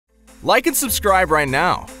Like and subscribe right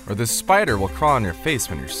now, or this spider will crawl on your face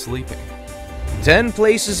when you're sleeping. 10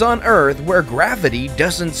 places on Earth where gravity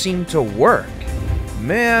doesn't seem to work.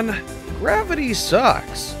 Man, gravity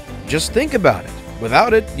sucks. Just think about it.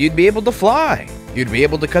 Without it, you'd be able to fly. You'd be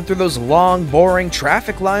able to cut through those long, boring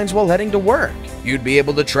traffic lines while heading to work. You'd be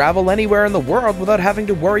able to travel anywhere in the world without having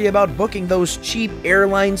to worry about booking those cheap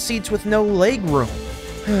airline seats with no leg room.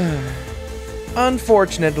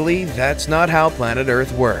 Unfortunately, that's not how planet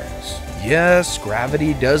Earth works. Yes,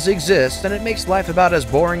 gravity does exist, and it makes life about as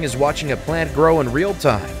boring as watching a plant grow in real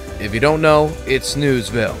time. If you don't know, it's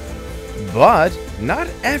snoozville. But not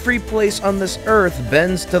every place on this Earth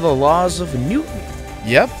bends to the laws of Newton.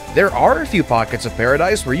 Yep, there are a few pockets of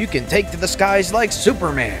paradise where you can take to the skies like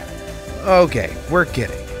Superman. Okay, we're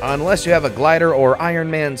kidding. Unless you have a glider or Iron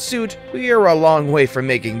Man suit, we are a long way from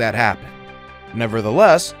making that happen.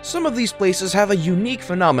 Nevertheless, some of these places have a unique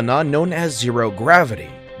phenomenon known as zero gravity,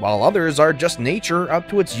 while others are just nature up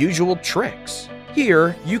to its usual tricks.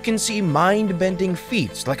 Here, you can see mind-bending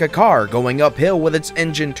feats like a car going uphill with its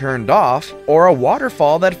engine turned off, or a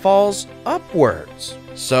waterfall that falls upwards.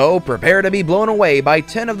 So prepare to be blown away by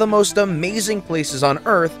 10 of the most amazing places on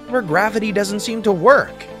Earth where gravity doesn't seem to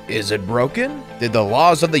work. Is it broken? Did the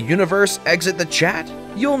laws of the universe exit the chat?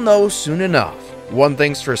 You'll know soon enough. One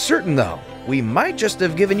thing's for certain though, we might just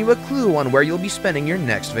have given you a clue on where you'll be spending your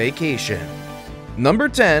next vacation. Number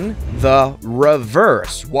 10. The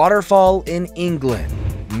Reverse Waterfall in England.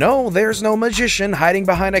 No, there's no magician hiding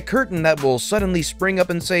behind a curtain that will suddenly spring up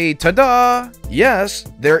and say, "Ta-da!" Yes,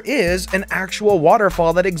 there is an actual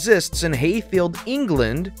waterfall that exists in Hayfield,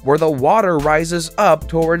 England, where the water rises up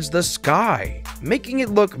towards the sky, making it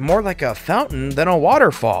look more like a fountain than a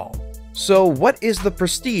waterfall. So what is the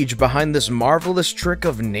prestige behind this marvelous trick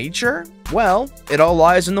of nature? Well, it all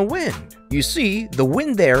lies in the wind. You see, the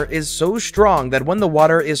wind there is so strong that when the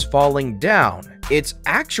water is falling down, it's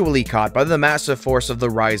actually caught by the massive force of the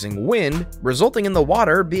rising wind, resulting in the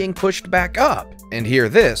water being pushed back up. And hear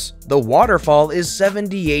this, the waterfall is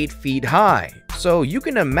 78 feet high. So you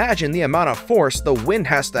can imagine the amount of force the wind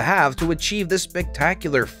has to have to achieve this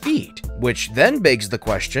spectacular feat. Which then begs the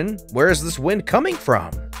question, where is this wind coming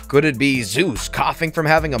from? Could it be Zeus coughing from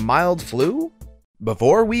having a mild flu?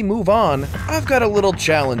 Before we move on, I've got a little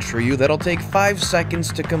challenge for you that'll take 5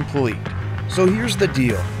 seconds to complete. So here's the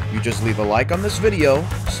deal. You just leave a like on this video,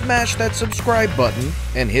 smash that subscribe button,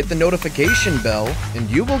 and hit the notification bell, and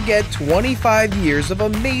you will get 25 years of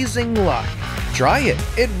amazing luck. Try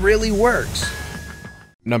it really works.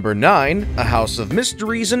 Number 9. A House of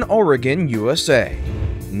Mysteries in Oregon, USA.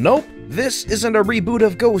 Nope, this isn't a reboot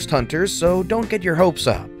of Ghost Hunters, so don't get your hopes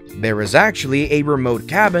up. There is actually a remote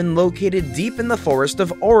cabin located deep in the forest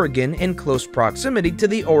of Oregon in close proximity to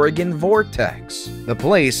the Oregon Vortex. The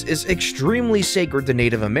place is extremely sacred to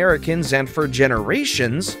Native Americans, and for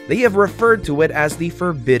generations, they have referred to it as the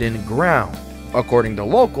Forbidden Ground. According to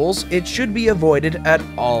locals, it should be avoided at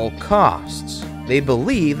all costs. They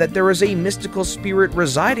believe that there is a mystical spirit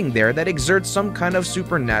residing there that exerts some kind of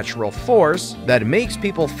supernatural force that makes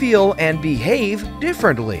people feel and behave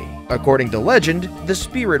differently. According to legend, the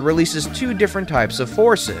spirit releases 2 different types of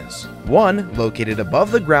forces, one located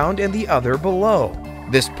above the ground and the other below.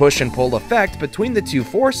 This push and pull effect between the 2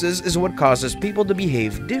 forces is what causes people to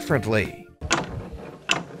behave differently.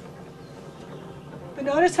 But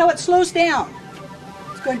notice how it slows down.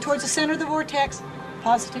 It's going towards the center of the vortex,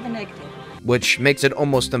 positive and negative. Which makes it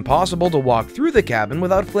almost impossible to walk through the cabin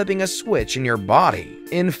without flipping a switch in your body.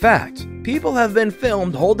 In fact, people have been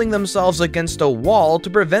filmed holding themselves against a wall to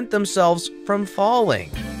prevent themselves from falling.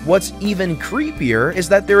 What's even creepier is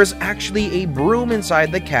that there is actually a broom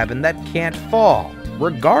inside the cabin that can't fall,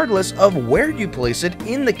 regardless of where you place it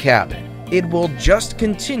in the cabin. It will just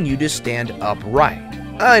continue to stand upright.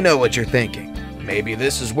 I know what you're thinking. Maybe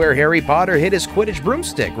this is where Harry Potter hid his Quidditch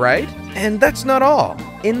broomstick, right? And that's not all.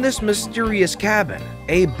 In this mysterious cabin,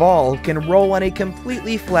 a ball can roll on a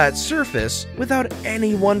completely flat surface without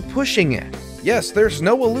anyone pushing it. Yes, there's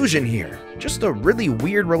no illusion here, just a really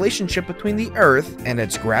weird relationship between the Earth and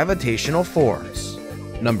its gravitational force.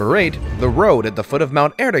 Number 8. The road at the foot of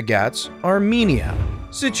Mount Ertagats, Armenia.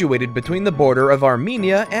 Situated between the border of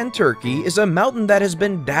Armenia and Turkey is a mountain that has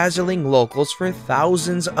been dazzling locals for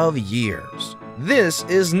thousands of years. This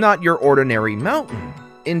is not your ordinary mountain.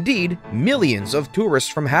 Indeed, millions of tourists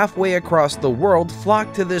from halfway across the world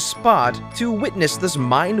flock to this spot to witness this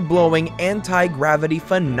mind-blowing anti-gravity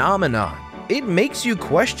phenomenon. It makes you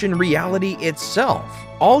question reality itself.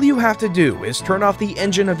 All you have to do is turn off the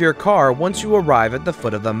engine of your car once you arrive at the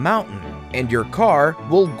foot of the mountain, and your car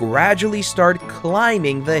will gradually start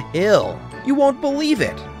climbing the hill. You won't believe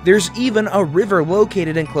it, There's even a river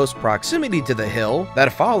located in close proximity to the hill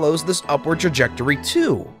that follows this upward trajectory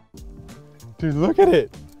too. Dude, look at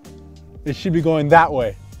it. It should be going that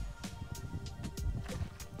way.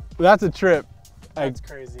 That's a trip. That's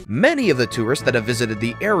crazy. Many of the tourists that have visited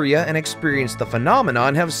the area and experienced the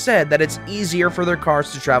phenomenon have said that it's easier for their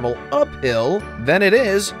cars to travel uphill than it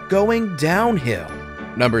is going downhill.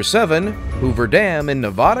 Number 7. Hoover Dam in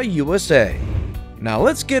Nevada, USA. Now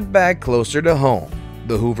let's get back closer to home.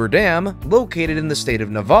 The Hoover Dam, located in the state of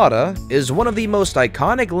Nevada, is one of the most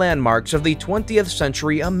iconic landmarks of the 20th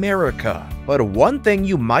century America. But one thing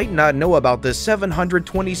you might not know about this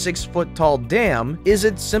 726-foot-tall dam is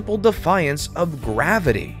its simple defiance of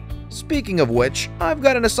gravity. Speaking of which, I've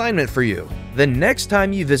got an assignment for you. The next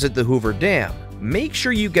time you visit the Hoover Dam, make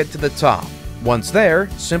sure you get to the top. Once there,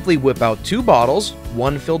 simply whip out 2 bottles,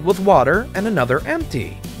 one filled with water and another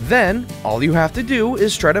empty. Then, all you have to do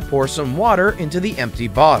is try to pour some water into the empty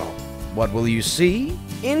bottle. What will you see?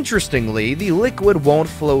 Interestingly, the liquid won't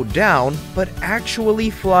flow down, but actually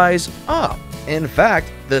flies up. In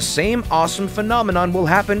fact, the same awesome phenomenon will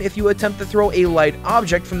happen if you attempt to throw a light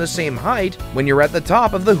object from the same height when you're at the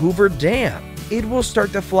top of the Hoover Dam. It will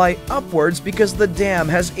start to fly upwards because the dam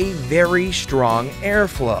has a very strong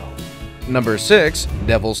airflow. Number 6.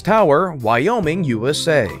 Devil's Tower, Wyoming,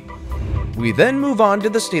 USA. We then move on to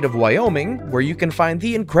the state of Wyoming, where you can find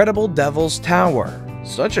the incredible Devil's Tower.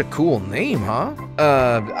 Such a cool name, huh?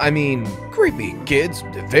 Creepy, kids.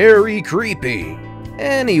 Very creepy.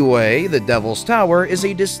 Anyway, the Devil's Tower is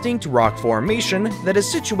a distinct rock formation that is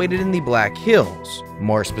situated in the Black Hills,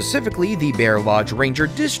 more specifically the Bear Lodge Ranger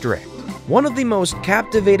District. One of the most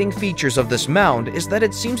captivating features of this mound is that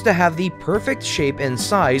it seems to have the perfect shape and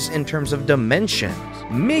size in terms of dimensions,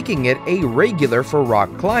 making it a regular for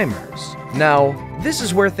rock climbers. Now, this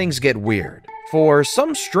is where things get weird. For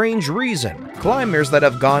some strange reason, climbers that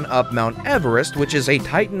have gone up Mount Everest, which is a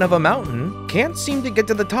titan of a mountain, can't seem to get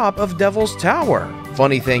to the top of Devil's Tower.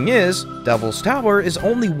 Funny thing is, Devil's Tower is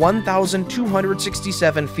only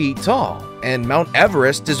 1,267 feet tall, and Mount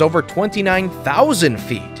Everest is over 29,000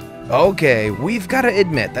 feet. Okay, we've got to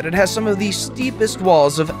admit that it has some of the steepest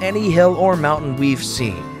walls of any hill or mountain we've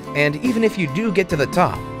seen. And even if you do get to the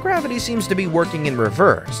top, gravity seems to be working in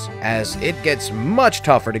reverse, as it gets much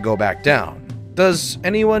tougher to go back down. Does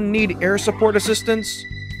anyone need air support assistance?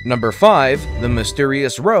 Number 5. The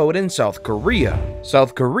Mysterious Road in South Korea.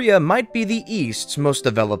 South Korea might be the East's most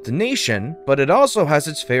developed nation, but it also has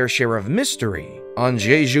its fair share of mystery. On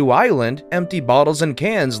Jeju Island, empty bottles and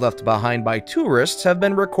cans left behind by tourists have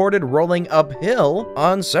been recorded rolling uphill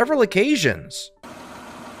on several occasions.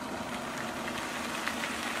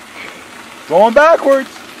 Going backwards.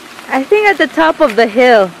 I think at the top of the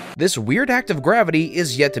hill. This weird act of gravity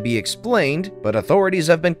is yet to be explained, but authorities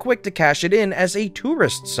have been quick to cash it in as a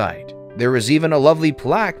tourist site. There is even a lovely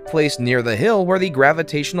plaque placed near the hill where the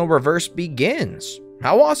gravitational reverse begins.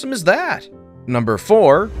 How awesome is that? Number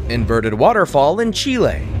 4. Inverted Waterfall in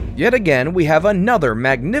Chile. Yet again, we have another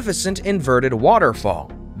magnificent inverted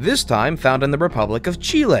waterfall, this time found in the Republic of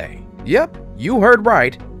Chile. Yep, you heard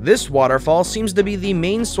right. This waterfall seems to be the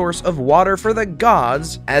main source of water for the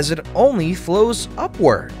gods, as it only flows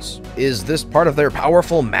upwards. Is this part of their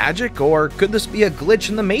powerful magic, or could this be a glitch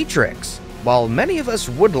in the Matrix? While many of us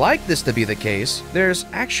would like this to be the case, there's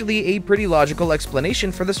actually a pretty logical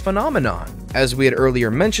explanation for this phenomenon. As we had earlier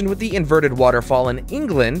mentioned with the inverted waterfall in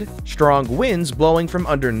England, strong winds blowing from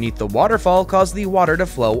underneath the waterfall cause the water to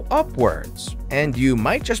flow upwards. And you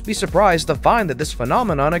might just be surprised to find that this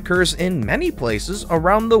phenomenon occurs in many places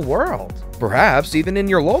around the world, perhaps even in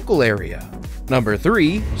your local area. Number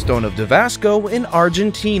 3. Stone of Damasco in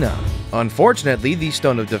Argentina. Unfortunately, the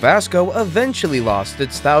Stone of Damasco eventually lost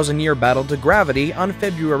its 1,000-year battle to gravity on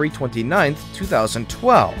February 29,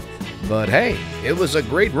 2012. But hey, it was a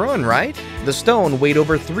great run, right? The stone weighed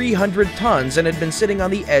over 300 tons and had been sitting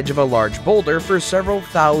on the edge of a large boulder for several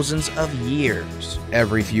thousands of years.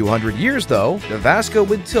 Every few hundred years, though, Damasco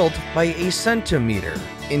would tilt by a centimeter.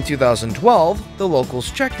 In 2012, the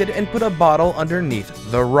locals checked it and put a bottle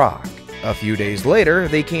underneath the rock. A few days later,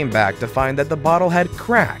 they came back to find that the bottle had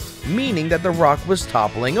cracked, meaning that the rock was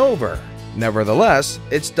toppling over. Nevertheless,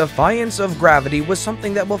 its defiance of gravity was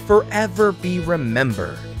something that will forever be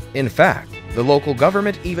remembered. In fact, the local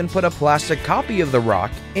government even put a plastic copy of the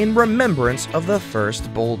rock in remembrance of the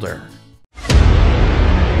first boulder.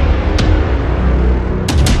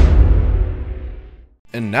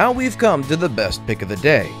 And now we've come to the best pick of the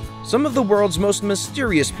day. Some of the world's most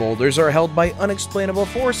mysterious boulders are held by unexplainable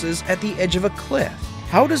forces at the edge of a cliff.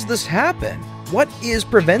 How does this happen? What is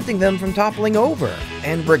preventing them from toppling over?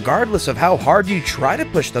 And regardless of how hard you try to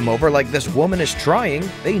push them over like this woman is trying,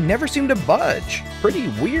 they never seem to budge. Pretty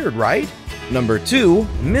weird, right? Number 2.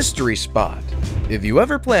 Mystery Spot. If you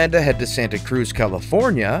ever plan to head to Santa Cruz,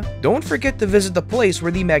 California, don't forget to visit the place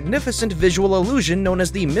where the magnificent visual illusion known as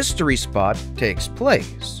the Mystery Spot takes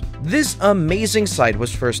place. This amazing site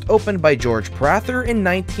was first opened by George Prather in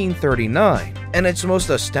 1939, and its most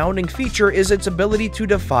astounding feature is its ability to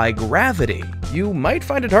defy gravity. You might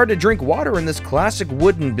find it hard to drink water in this classic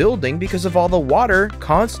wooden building because of all the water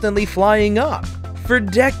constantly flying up. For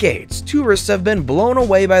decades, tourists have been blown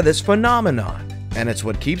away by this phenomenon, and it's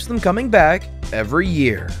what keeps them coming back every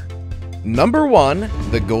year. Number 1.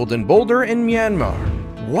 The Golden Boulder in Myanmar.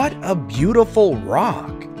 What a beautiful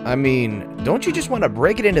rock! I mean, don't you just want to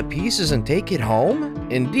break it into pieces and take it home?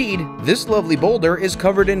 Indeed, this lovely boulder is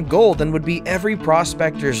covered in gold and would be every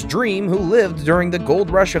prospector's dream who lived during the gold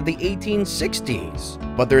rush of the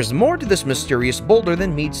 1860s. But there's more to this mysterious boulder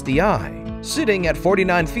than meets the eye. Sitting at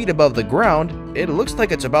 49 feet above the ground, it looks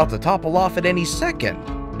like it's about to topple off at any second.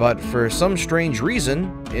 But for some strange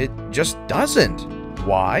reason, it just doesn't.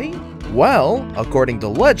 Why? Well, according to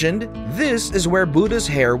legend, this is where Buddha's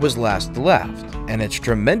hair was last left, and its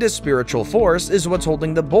tremendous spiritual force is what's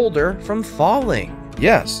holding the boulder from falling.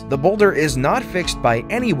 Yes, the boulder is not fixed by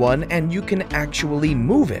anyone and you can actually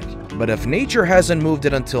move it. But if nature hasn't moved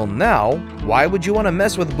it until now, why would you want to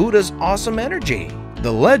mess with Buddha's awesome energy?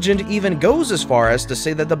 The legend even goes as far as to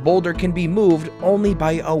say that the boulder can be moved only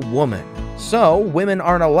by a woman. So, women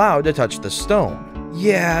aren't allowed to touch the stone.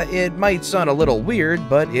 Yeah, it might sound a little weird,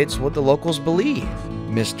 but it's what the locals believe.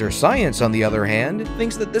 Mr. Science, on the other hand,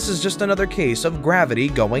 thinks that this is just another case of gravity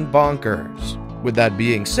going bonkers. With that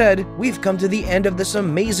being said, we've come to the end of this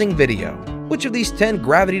amazing video. Which of these 10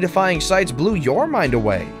 gravity-defying sites blew your mind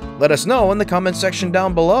away? Let us know in the comment section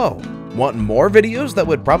down below. Want more videos that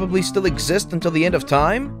would probably still exist until the end of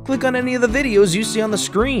time? Click on any of the videos you see on the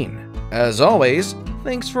screen. As always,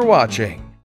 thanks for watching.